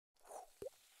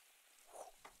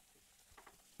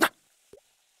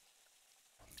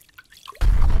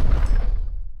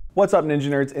What's up, Ninja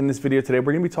Nerds? In this video today,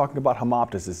 we're going to be talking about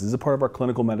hemoptysis. This is a part of our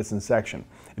clinical medicine section.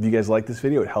 If you guys like this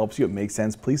video, it helps you, it makes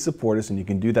sense, please support us, and you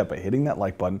can do that by hitting that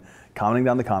like button, commenting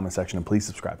down in the comment section, and please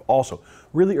subscribe. Also,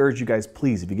 really urge you guys,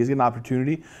 please, if you guys get an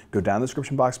opportunity, go down in the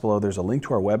description box below. There's a link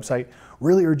to our website.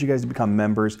 Really urge you guys to become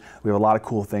members. We have a lot of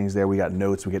cool things there. We got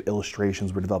notes, we get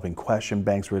illustrations, we're developing question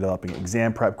banks, we're developing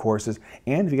exam prep courses,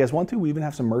 and if you guys want to, we even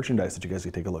have some merchandise that you guys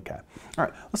can take a look at. All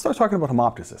right, let's start talking about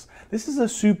hemoptysis. This is a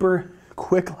super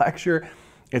quick lecture.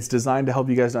 It's designed to help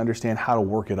you guys understand how to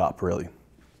work it up, really.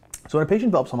 So when a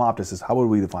patient develops hemoptysis, how would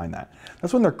we define that?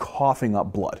 That's when they're coughing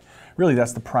up blood. Really,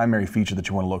 that's the primary feature that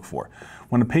you want to look for.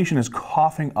 When a patient is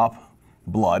coughing up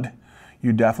blood,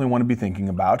 you definitely want to be thinking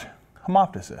about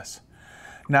hemoptysis.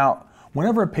 Now,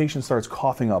 whenever a patient starts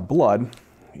coughing up blood,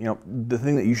 the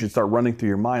thing that you should start running through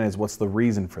your mind is, what's the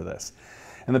reason for this?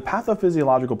 And the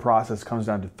pathophysiological process comes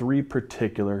down to three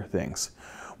particular things.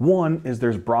 One is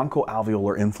there's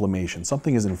bronchoalveolar inflammation.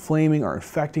 Something is inflaming or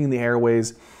infecting the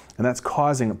airways, and that's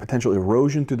causing a potential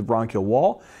erosion through the bronchial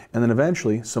wall, and then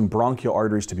eventually some bronchial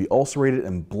arteries to be ulcerated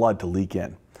and blood to leak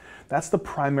in. That's the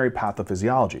primary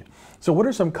pathophysiology. So what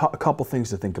are a couple things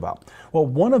to think about? Well,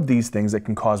 one of these things that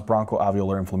can cause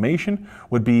bronchoalveolar inflammation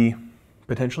would be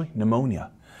potentially pneumonia.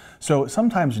 So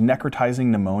sometimes necrotizing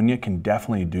pneumonia can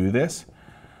definitely do this.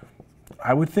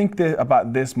 I would think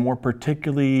about this more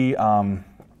particularly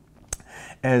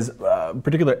as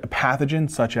particular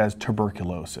pathogens such as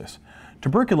tuberculosis.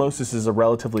 Tuberculosis is a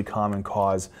relatively common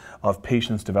cause of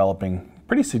patients developing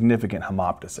pretty significant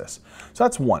hemoptysis. So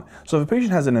that's one. So if a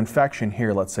patient has an infection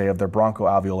here, let's say, of their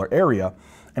bronchoalveolar area,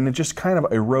 and it just kind of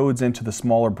erodes into the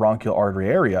smaller bronchial artery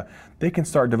area, they can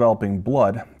start developing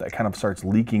blood that kind of starts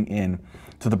leaking in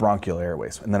to the bronchial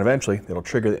airways. And then eventually it'll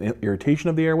trigger the irritation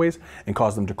of the airways and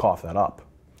cause them to cough that up.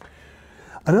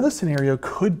 Another scenario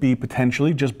could be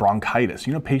potentially just bronchitis.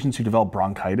 Patients who develop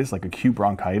bronchitis, like acute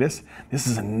bronchitis, this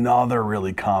is another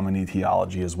really common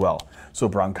etiology as well. So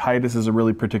bronchitis is a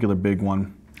really particular big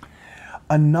one.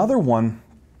 Another one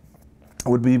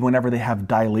would be whenever they have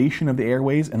dilation of the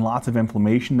airways and lots of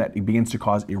inflammation that begins to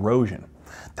cause erosion.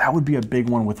 That would be a big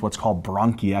one with what's called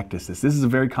bronchiectasis. This is a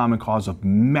very common cause of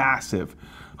massive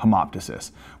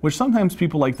hemoptysis, which sometimes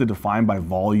people like to define by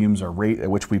volumes or rate at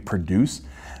which we produce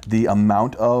the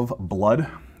amount of blood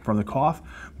from the cough,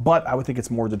 but I would think it's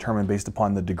more determined based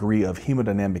upon the degree of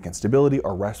hemodynamic instability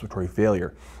or respiratory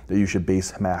failure that you should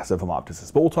base massive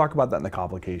hemoptysis. But we'll talk about that in the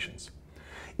complications.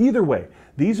 Either way,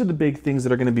 these are the big things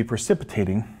that are going to be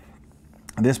precipitating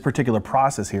this particular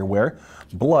process here, where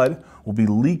blood will be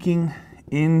leaking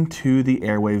into the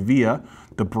airway via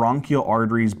the bronchial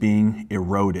arteries being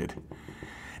eroded.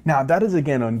 Now, that is,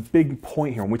 again, a big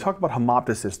point here. When we talk about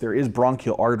hemoptysis, there is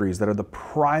bronchial arteries that are the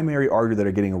primary artery that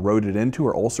are getting eroded into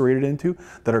or ulcerated into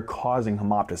that are causing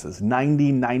hemoptysis.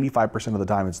 95% of the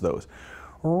time it's those.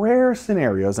 Rare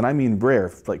scenarios, and I mean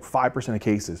rare, like 5% of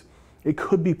cases, it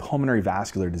could be pulmonary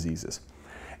vascular diseases.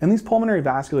 And these pulmonary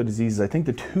vascular diseases, I think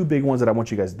the two big ones that I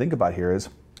want you guys to think about here is,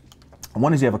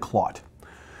 one is you have a clot.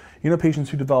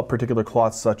 Patients who develop particular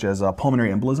clots such as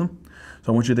pulmonary embolism.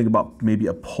 So I want you to think about maybe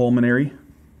a pulmonary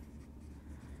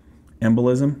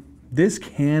embolism. This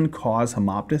can cause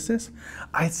hemoptysis.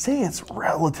 I'd say it's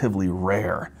relatively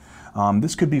rare.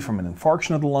 This could be from an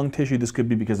infarction of the lung tissue. This could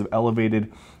be because of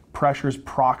elevated pressures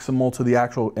proximal to the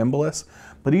actual embolus.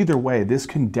 But either way, this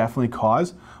can definitely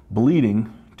cause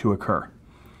bleeding to occur.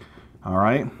 All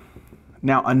right.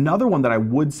 Now, another one that I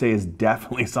would say is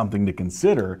definitely something to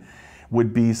consider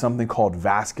would be something called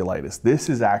vasculitis. This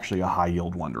is actually a high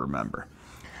yield one to remember.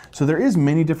 So there is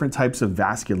many different types of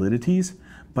vasculitides,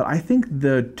 but I think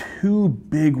the two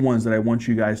big ones that I want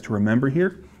you guys to remember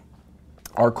here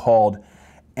are called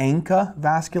ANCA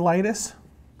vasculitis,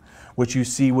 which you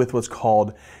see with what's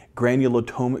called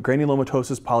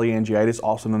granulomatosis polyangiitis,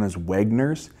 also known as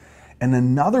Wegener's. And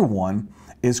another one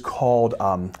is called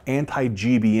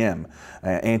anti-GBM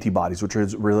antibodies, which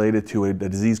is related to a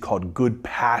disease called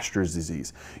Goodpasture's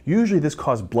disease. Usually this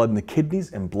causes blood in the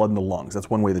kidneys and blood in the lungs.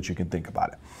 That's one way that you can think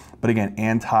about it. But again,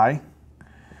 anti-GBM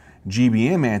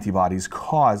antibodies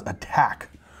cause attack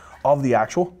of the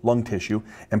actual lung tissue,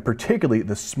 and particularly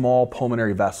the small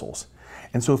pulmonary vessels.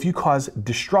 And so if you cause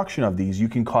destruction of these, you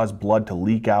can cause blood to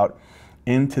leak out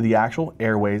into the actual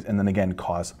airways and then again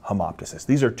cause hemoptysis.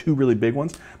 These are two really big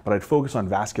ones, but I'd focus on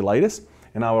vasculitis,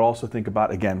 and I would also think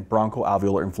about, again,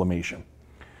 bronchoalveolar inflammation.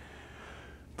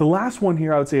 The last one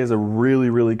here I would say is a really,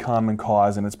 really common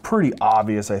cause, and it's pretty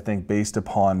obvious, I think, based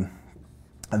upon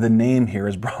the name here,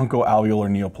 is bronchoalveolar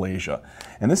neoplasia.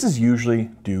 And this is usually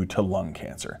due to lung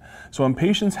cancer. So when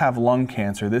patients have lung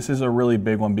cancer, this is a really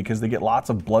big one because they get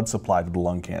lots of blood supply to the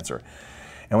lung cancer.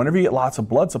 And whenever you get lots of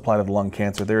blood supply to the lung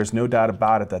cancer, there is no doubt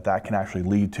about it that that can actually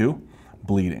lead to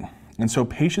bleeding. And so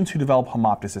patients who develop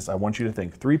hemoptysis, I want you to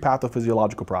think 3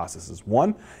 pathophysiological processes.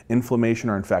 1, inflammation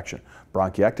or infection.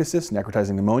 Bronchiectasis,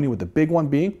 necrotizing pneumonia, with the big one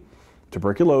being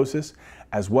tuberculosis,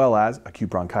 as well as acute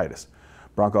bronchitis.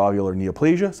 Bronchoalveolar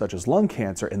neoplasia, such as lung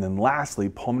cancer, and then lastly,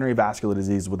 pulmonary vascular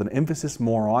disease with an emphasis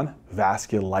more on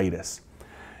vasculitis.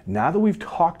 Now that we've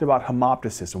talked about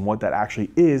hemoptysis and what that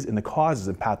actually is and the causes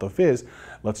in pathophys,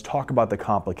 let's talk about the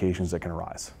complications that can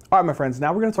arise. All right, my friends,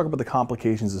 now we're going to talk about the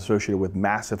complications associated with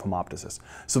massive hemoptysis.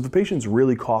 So if a patient's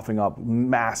really coughing up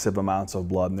massive amounts of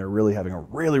blood and they're really having a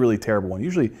really terrible one,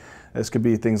 usually this could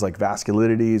be things like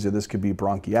vasculitides or this could be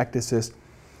bronchiectasis.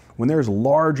 When there's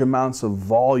large amounts of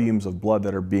volumes of blood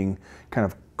that are being kind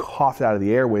of coughed out of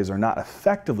the airways or not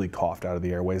effectively coughed out of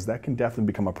the airways, that can definitely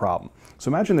become a problem. So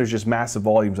imagine there's just massive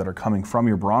volumes that are coming from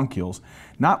your bronchioles.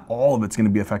 Not all of it's going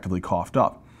to be effectively coughed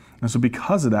up. And so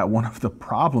because of that, one of the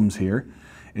problems here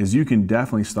is you can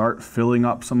definitely start filling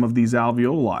up some of these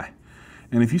alveoli.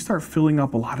 And if you start filling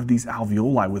up a lot of these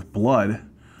alveoli with blood,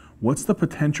 what's the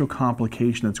potential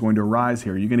complication that's going to arise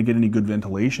here? Are you going to get any good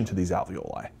ventilation to these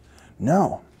alveoli?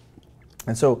 No.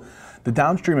 And so the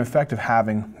downstream effect of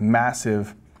having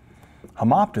massive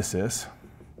hemoptysis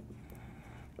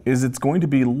is it's going to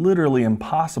be literally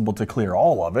impossible to clear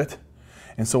all of it.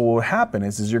 And so what would happen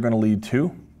is you're going to lead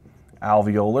to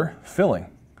alveolar filling.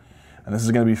 And this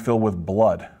is going to be filled with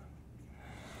blood.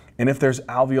 And if there's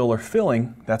alveolar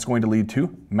filling, that's going to lead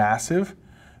to massive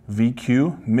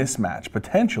VQ mismatch,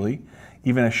 potentially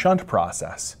even a shunt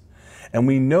process. And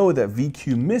we know that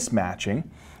VQ mismatching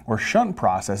or shunt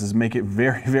processes make it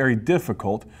very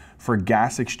difficult for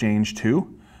gas exchange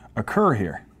to occur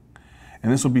here.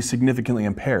 And this will be significantly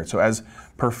impaired. So as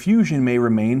perfusion may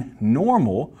remain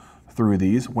normal through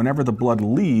these, whenever the blood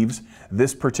leaves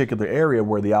this particular area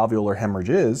where the alveolar hemorrhage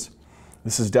is,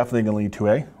 this is definitely going to lead to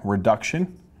a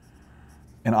reduction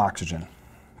in oxygen.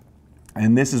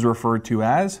 And this is referred to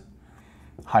as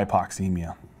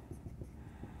hypoxemia.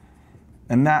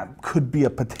 And that could be a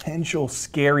potential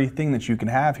scary thing that you can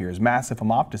have here, is massive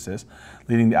hemoptysis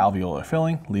leading to alveolar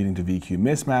filling, leading to VQ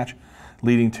mismatch,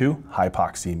 leading to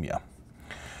hypoxemia.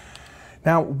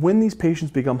 Now, when these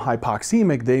patients become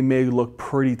hypoxemic, they may look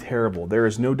pretty terrible. There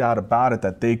is no doubt about it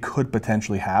that they could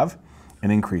potentially have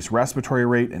an increased respiratory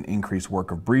rate, an increased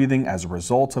work of breathing as a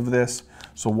result of this.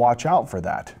 So watch out for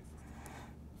that.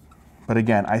 But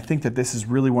again, I think that this is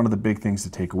really one of the big things to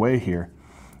take away here,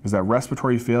 is that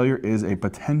respiratory failure is a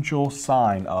potential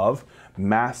sign of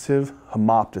massive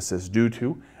hemoptysis due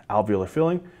to alveolar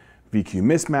filling, VQ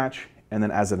mismatch, and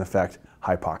then as an effect,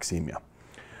 hypoxemia.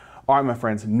 All right, my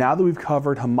friends, now that we've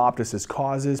covered hemoptysis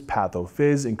causes,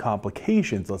 pathophys, and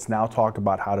complications, let's now talk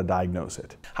about how to diagnose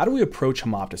it. How do we approach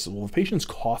hemoptysis? Well, if a patient's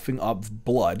coughing up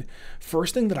blood,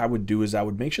 first thing that I would do is I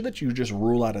would make sure that you just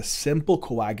rule out a simple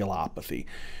coagulopathy.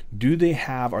 Are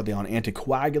they on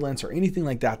anticoagulants or anything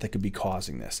like that that could be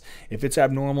causing this? If it's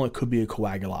abnormal, it could be a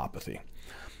coagulopathy.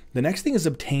 The next thing is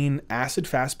obtain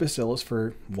acid-fast bacillus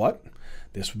for what?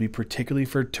 This would be particularly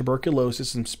for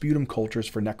tuberculosis and sputum cultures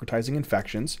for necrotizing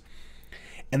infections.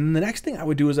 And then the next thing I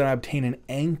would do is I obtain an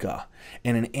ANCA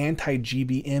and an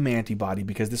anti-GBM antibody,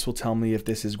 because this will tell me if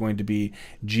this is going to be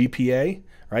GPA,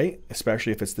 right?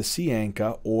 Especially if it's the C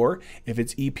ANCA, or if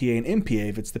it's EPA and MPA,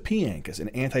 if it's the P ANCAs, an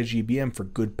anti-GBM for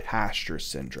good pasture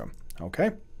syndrome,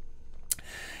 okay?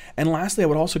 And lastly, I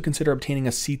would also consider obtaining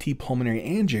a CT pulmonary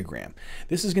angiogram.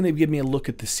 This is going to give me a look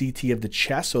at the CT of the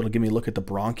chest, so it'll give me a look at the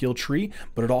bronchial tree,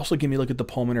 but it'll also give me a look at the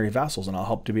pulmonary vessels, and I'll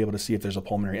help to be able to see if there's a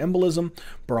pulmonary embolism,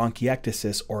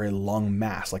 bronchiectasis, or a lung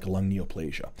mass, like a lung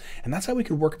neoplasia. And that's how we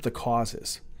could work up the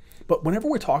causes. But whenever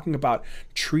we're talking about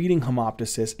treating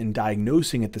hemoptysis and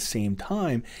diagnosing at the same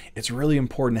time, it's really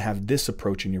important to have this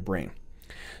approach in your brain.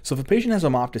 So if a patient has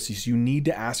hemoptysis, you need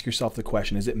to ask yourself the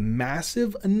question, is it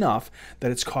massive enough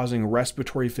that it's causing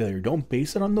respiratory failure? Don't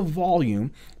base it on the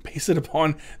volume, base it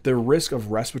upon the risk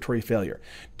of respiratory failure.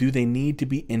 Do they need to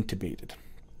be intubated?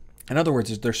 In other words,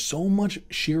 is there so much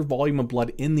sheer volume of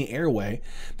blood in the airway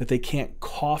that they can't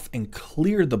cough and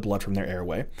clear the blood from their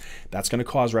airway? That's going to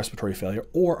cause respiratory failure.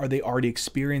 Or are they already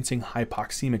experiencing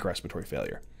hypoxemic respiratory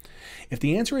failure? If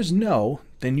the answer is no,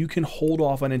 then you can hold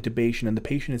off on intubation and the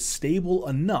patient is stable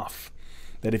enough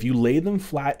that if you lay them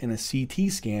flat in a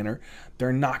CT scanner,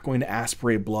 they're not going to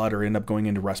aspirate blood or end up going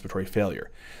into respiratory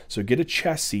failure. So get a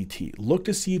chest CT. Look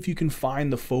to see if you can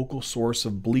find the focal source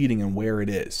of bleeding and where it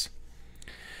is.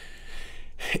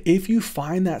 If you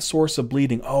find that source of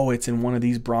bleeding, oh, it's in one of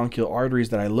these bronchial arteries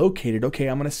that I located, okay,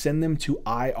 I'm going to send them to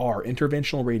IR,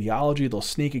 interventional radiology. They'll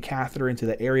sneak a catheter into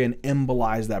the area and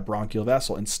embolize that bronchial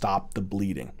vessel and stop the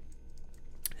bleeding.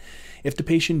 If the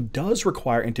patient does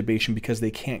require intubation because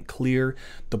they can't clear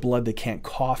the blood, they can't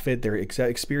cough it, they're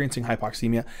experiencing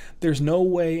hypoxemia, there's no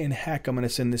way in heck I'm going to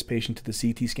send this patient to the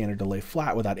CT scanner to lay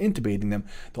flat without intubating them.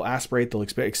 They'll aspirate, they'll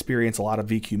experience a lot of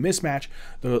VQ mismatch,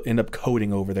 they'll end up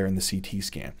coding over there in the CT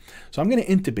scan. So I'm going to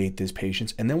intubate these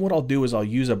patients, and then what I'll do is I'll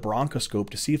use a bronchoscope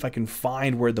to see if I can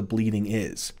find where the bleeding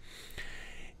is.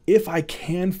 If I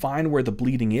can find where the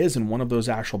bleeding is in one of those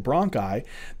actual bronchi,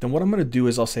 then what I'm going to do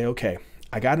is I'll say, okay,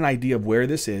 I got an idea of where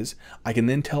this is. I can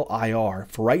then tell IR.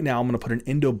 For right now, I'm going to put an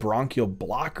endobronchial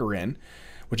blocker in,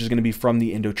 which is going to be from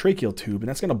the endotracheal tube, and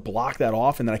that's going to block that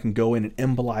off, and then I can go in and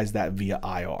embolize that via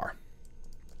IR.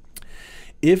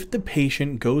 If the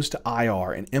patient goes to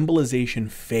IR and embolization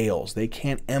fails, they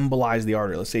can't embolize the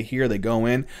artery. Let's say here they go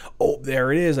in, oh,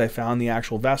 there it is. I found the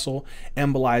actual vessel,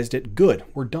 embolized it. Good,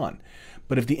 we're done.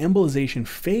 But if the embolization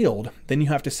failed, then you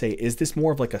have to say, is this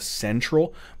more of like a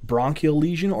central bronchial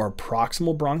lesion or a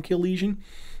proximal bronchial lesion?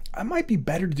 It might be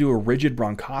better to do a rigid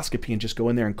bronchoscopy and just go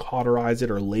in there and cauterize it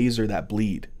or laser that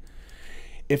bleed.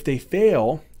 If they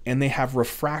fail and they have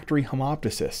refractory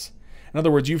hemoptysis, in other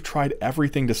words, you've tried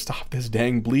everything to stop this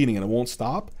dang bleeding and it won't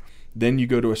stop, then you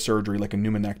go to a surgery like a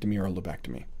pneumonectomy or a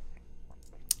lobectomy.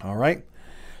 All right,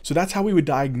 so that's how we would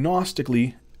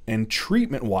diagnostically and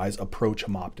treatment-wise approach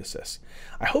hemoptysis.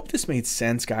 I hope this made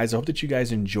sense, guys. I hope that you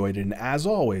guys enjoyed it, and as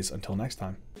always, until next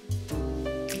time.